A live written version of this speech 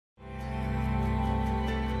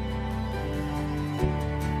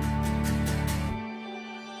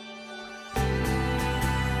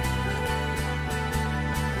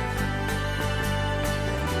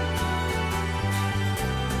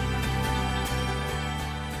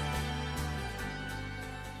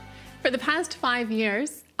For the past 5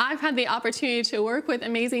 years, I've had the opportunity to work with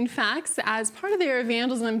Amazing Facts as part of their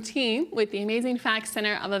evangelism team with the Amazing Facts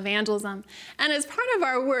Center of Evangelism. And as part of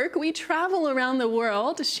our work, we travel around the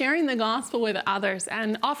world sharing the gospel with others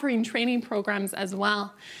and offering training programs as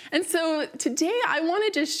well. And so today I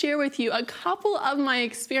wanted to share with you a couple of my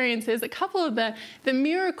experiences, a couple of the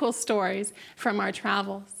miracle stories from our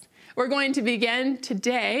travels. We're going to begin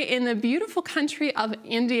today in the beautiful country of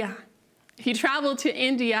India. If you travel to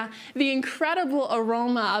India, the incredible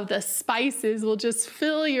aroma of the spices will just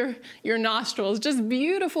fill your nostrils. Just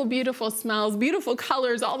beautiful, beautiful smells, beautiful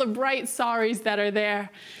colors, all the bright saris that are there.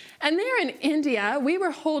 And there in India, we were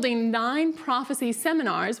holding 9 prophecy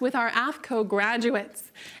seminars with our AFCO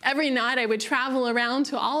graduates. Every night I would travel around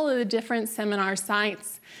to all of the different seminar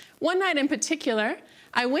sites. One night in particular,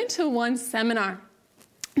 I went to one seminar.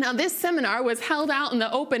 Now, this seminar was held out in the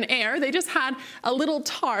open air. They just had a little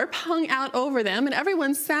tarp hung out over them, and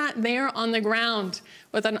everyone sat there on the ground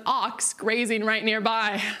with an ox grazing right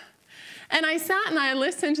nearby. And I sat and I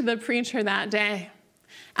listened to the preacher that day.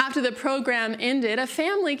 After the program ended, a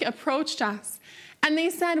family approached us, and they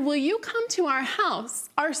said, "Will you come to our house?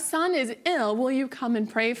 Our son is ill. Will you come and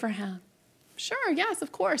pray for him?" "Sure, yes,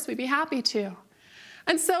 of course, we'd be happy to."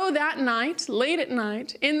 And so that night, late at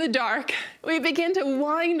night, in the dark, we began to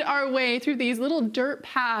wind our way through these little dirt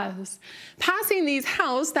paths, passing these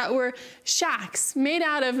houses that were shacks made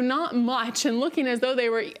out of not much and looking as though they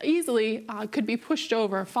were easily could be pushed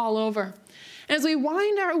over, fall over. And as we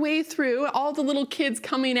wind our way through, all the little kids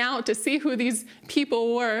coming out to see who these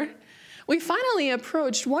people were, we finally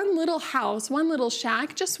approached one little house, one little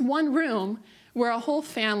shack, just one room where a whole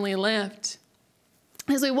family lived.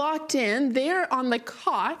 As we walked in, there on the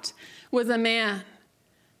cot was a man.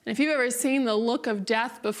 And if you've ever seen the look of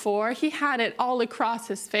death before, he had it all across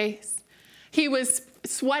his face. He was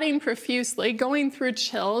sweating profusely, going through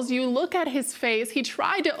chills. You look at his face. He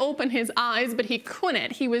tried to open his eyes, but he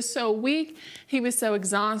couldn't. He was so weak. He was so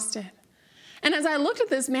exhausted. And as I looked at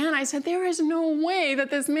this man, I said, there is no way that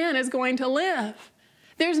this man is going to live.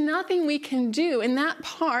 There's nothing we can do. In that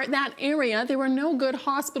part, that area, there were no good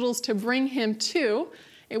hospitals to bring him to.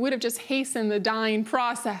 It would have just hastened the dying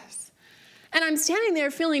process. And I'm standing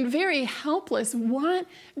there feeling very helpless. What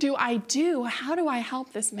do I do? How do I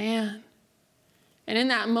help this man? And in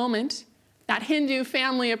that moment, that Hindu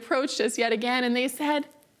family approached us yet again, and they said,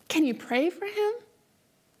 "Can you pray for him?"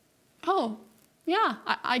 "Oh, yeah,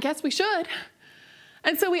 I guess we should."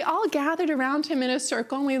 And so we all gathered around him in a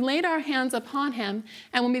circle, and we laid our hands upon him,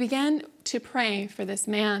 and we began to pray for this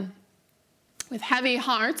man. With heavy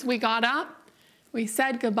hearts, we got up, we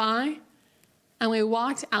said goodbye, and we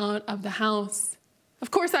walked out of the house. Of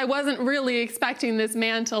course, I wasn't really expecting this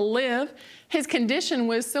man to live. His condition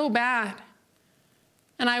was so bad.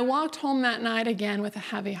 And I walked home that night again with a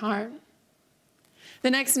heavy heart. The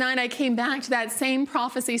next night, I came back to that same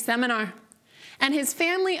prophecy seminar, and his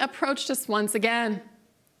family approached us once again.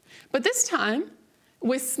 But this time,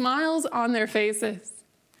 with smiles on their faces.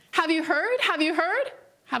 "Have you heard? Have you heard?"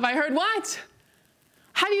 "Have I heard what?"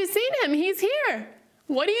 "Have you seen him? He's here."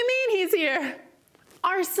 "What do you mean he's here?"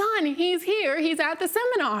 "Our son, he's here. He's at the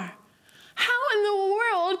seminar." "How in the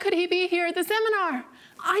world could he be here at the seminar?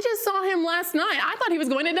 I just saw him last night. I thought he was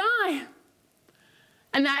going to die."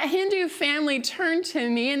 And that Hindu family turned to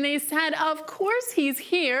me and they said, "Of course he's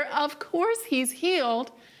here. Of course he's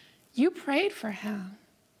healed. You prayed for him."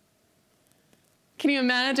 Can you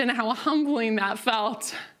imagine how humbling that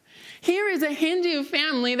felt? Here is a Hindu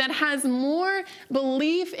family that has more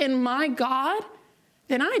belief in my God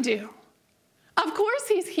than I do. Of course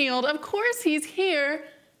he's healed. Of course he's here.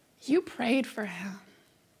 You prayed for him.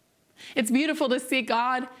 It's beautiful to see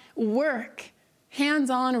God work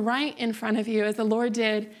hands-on right in front of you as the Lord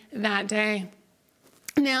did that day.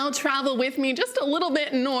 Now travel with me just a little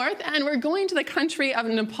bit north, and we're going to the country of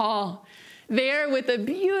Nepal. There, with the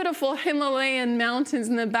beautiful Himalayan mountains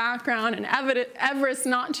in the background and Everest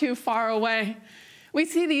not too far away, we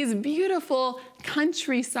see these beautiful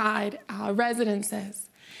countryside residences.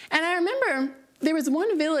 And I remember there was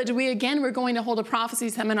one village we again were going to hold a prophecy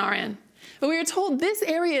seminar in. But we were told this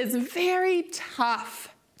area is very tough.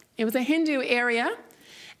 It was a Hindu area.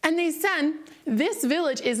 And they said, this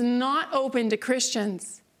village is not open to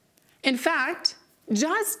Christians. In fact,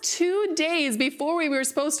 just 2 days before we were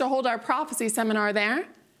supposed to hold our prophecy seminar there,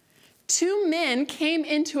 2 men came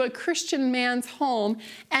into a Christian man's home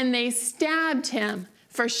and they stabbed him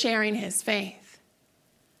for sharing his faith.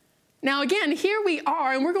 Now again, here we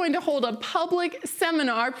are, and we're going to hold a public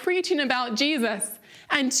seminar preaching about Jesus.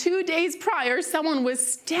 And 2 days prior, someone was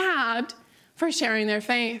stabbed for sharing their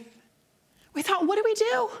faith. We thought, what do we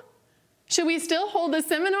do? Should we still hold the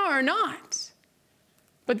seminar or not?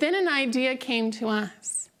 But then an idea came to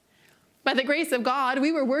us. By the grace of God,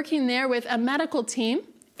 we were working there with a medical team,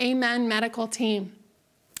 Amen medical team.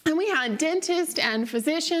 And we had dentists and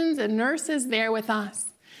physicians and nurses there with us.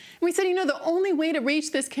 And we said, the only way to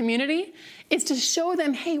reach this community is to show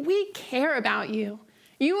them, hey, we care about you.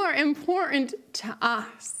 You are important to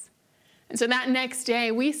us. And so that next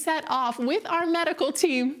day, we set off with our medical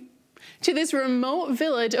team to this remote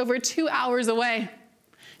village over 2 hours away.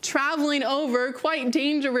 Traveling over quite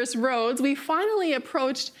dangerous roads, we finally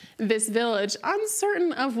approached this village,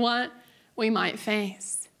 uncertain of what we might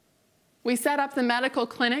face. We set up the medical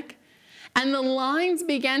clinic, and the lines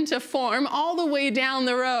began to form all the way down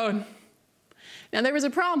the road. Now, there was a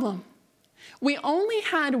problem. We only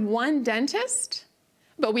had one dentist,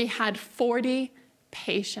 but we had 40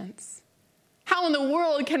 patients. How in the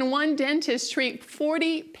world can one dentist treat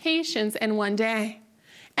 40 patients in one day?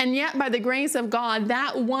 And yet, by the grace of God,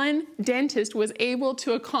 that one dentist was able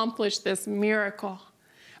to accomplish this miracle.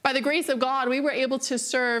 By the grace of God, we were able to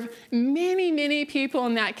serve many, many people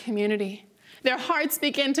in that community. Their hearts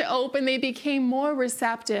began to open. They became more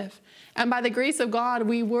receptive. And by the grace of God,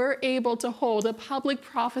 we were able to hold a public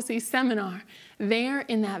prophecy seminar there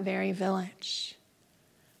in that very village.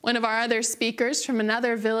 One of our other speakers from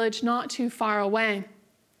another village not too far away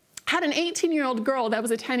had an 18-year-old girl that was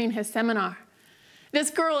attending his seminar. This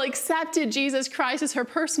girl accepted Jesus Christ as her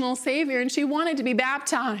personal Savior, and she wanted to be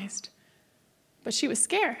baptized, but she was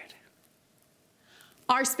scared.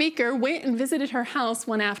 Our speaker went and visited her house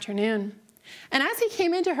one afternoon, and as he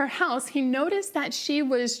came into her house, he noticed that she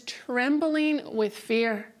was trembling with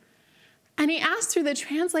fear. And he asked through the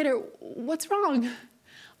translator, "What's wrong?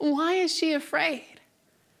 Why is she afraid?"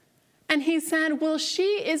 And he said, well,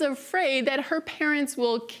 she is afraid that her parents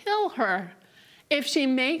will kill her if she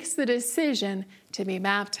makes the decision to be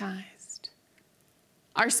baptized.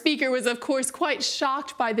 Our speaker was, of course, quite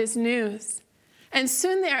shocked by this news. And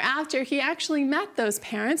soon thereafter, he actually met those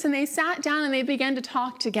parents, and they sat down and they began to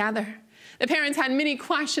talk together. The parents had many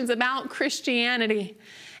questions about Christianity.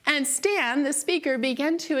 And Stan, the speaker,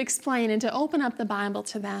 began to explain and to open up the Bible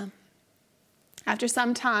to them. After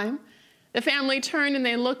some time, the family turned and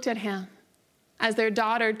they looked at him as their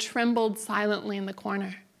daughter trembled silently in the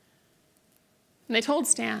corner. And they told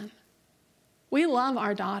Stan, "We love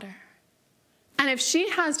our daughter. And if she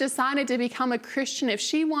has decided to become a Christian, if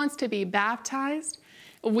she wants to be baptized,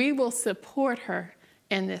 we will support her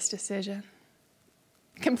in this decision."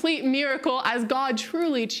 Complete miracle as God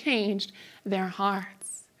truly changed their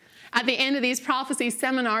hearts. At the end of these prophecy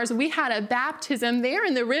seminars, we had a baptism there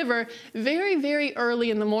in the river very, very early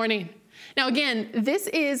in the morning. Now again, this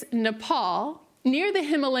is Nepal, near the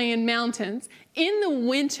Himalayan mountains, in the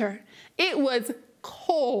winter. It was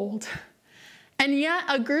cold. And yet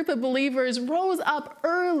a group of believers rose up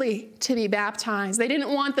early to be baptized. They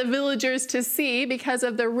didn't want the villagers to see because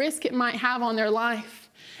of the risk it might have on their life.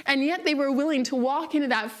 And yet they were willing to walk into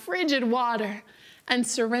that frigid water and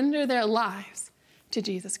surrender their lives to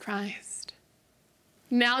Jesus Christ.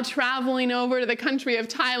 Now traveling over to the country of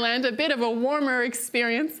Thailand, a bit of a warmer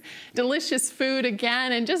experience, delicious food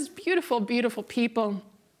again, and just beautiful, beautiful people.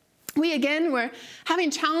 We again were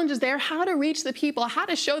having challenges there, how to reach the people, how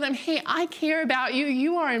to show them, hey, I care about you,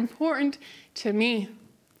 you are important to me.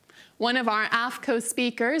 One of our AFCO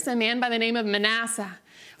speakers, a man by the name of Manasseh,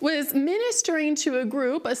 was ministering to a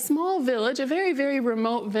group, a small village, a very, very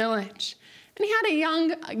remote village. And he had a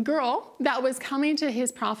young girl that was coming to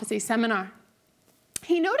his prophecy seminar.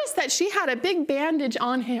 He noticed that she had a big bandage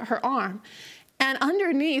on her arm, and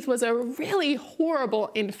underneath was a really horrible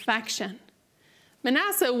infection.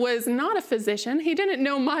 Manasseh was not a physician. He didn't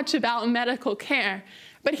know much about medical care,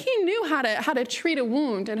 but he knew how to treat a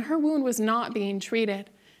wound, and her wound was not being treated.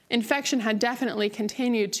 Infection had definitely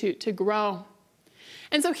continued to grow.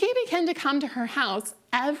 And so he began to come to her house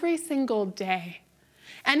every single day.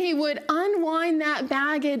 And he would unwind that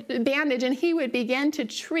bandage and he would begin to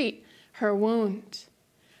treat her wound.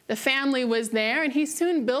 The family was there, and he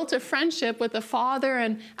soon built a friendship with the father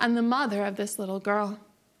and the mother of this little girl.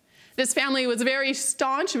 This family was very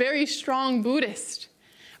staunch, very strong Buddhist.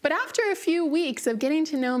 But after a few weeks of getting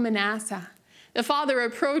to know Manasseh, the father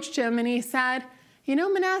approached him and he said, "You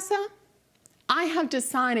know, Manasseh, I have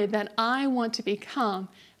decided that I want to become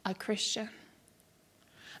a Christian."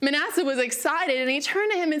 Manasseh was excited, and he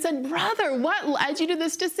turned to him and said, "Brother, what led you to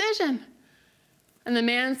this decision?" And the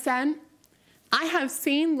man said, "I have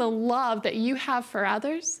seen the love that you have for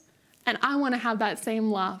others, and I want to have that same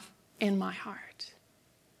love in my heart."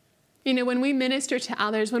 You know, when we minister to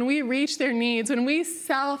others, when we reach their needs, when we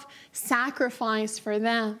self-sacrifice for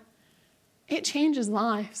them, it changes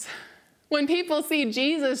lives. When people see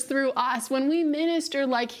Jesus through us, when we minister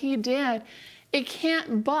like he did, it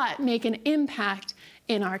can't but make an impact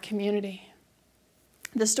in our community.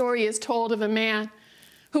 The story is told of a man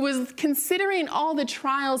who was considering all the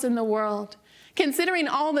trials in the world, considering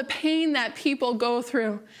all the pain that people go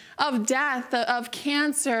through, of death, of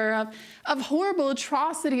cancer, of horrible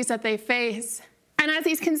atrocities that they face. And as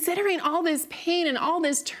he's considering all this pain and all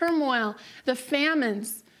this turmoil, the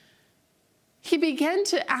famines, he began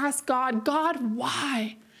to ask God, God,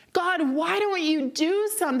 why? God, why don't you do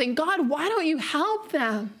something? God, why don't you help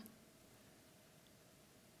them?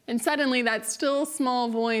 And suddenly that still small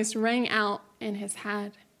voice rang out in his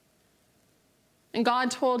head. And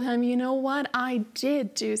God told him, you know what? I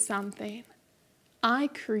did do something. I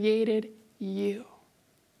created you.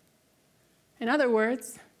 In other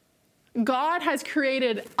words, God has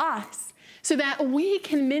created us so that we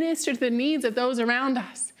can minister to the needs of those around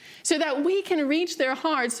us, so that we can reach their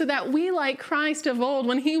hearts, so that we, like Christ of old,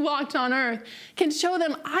 when he walked on earth, can show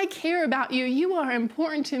them, I care about you. You are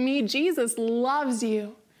important to me. Jesus loves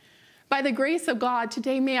you. By the grace of God,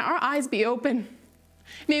 today, may our eyes be open.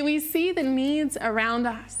 May we see the needs around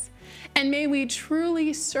us, and may we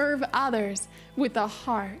truly serve others with the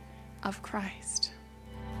heart of Christ.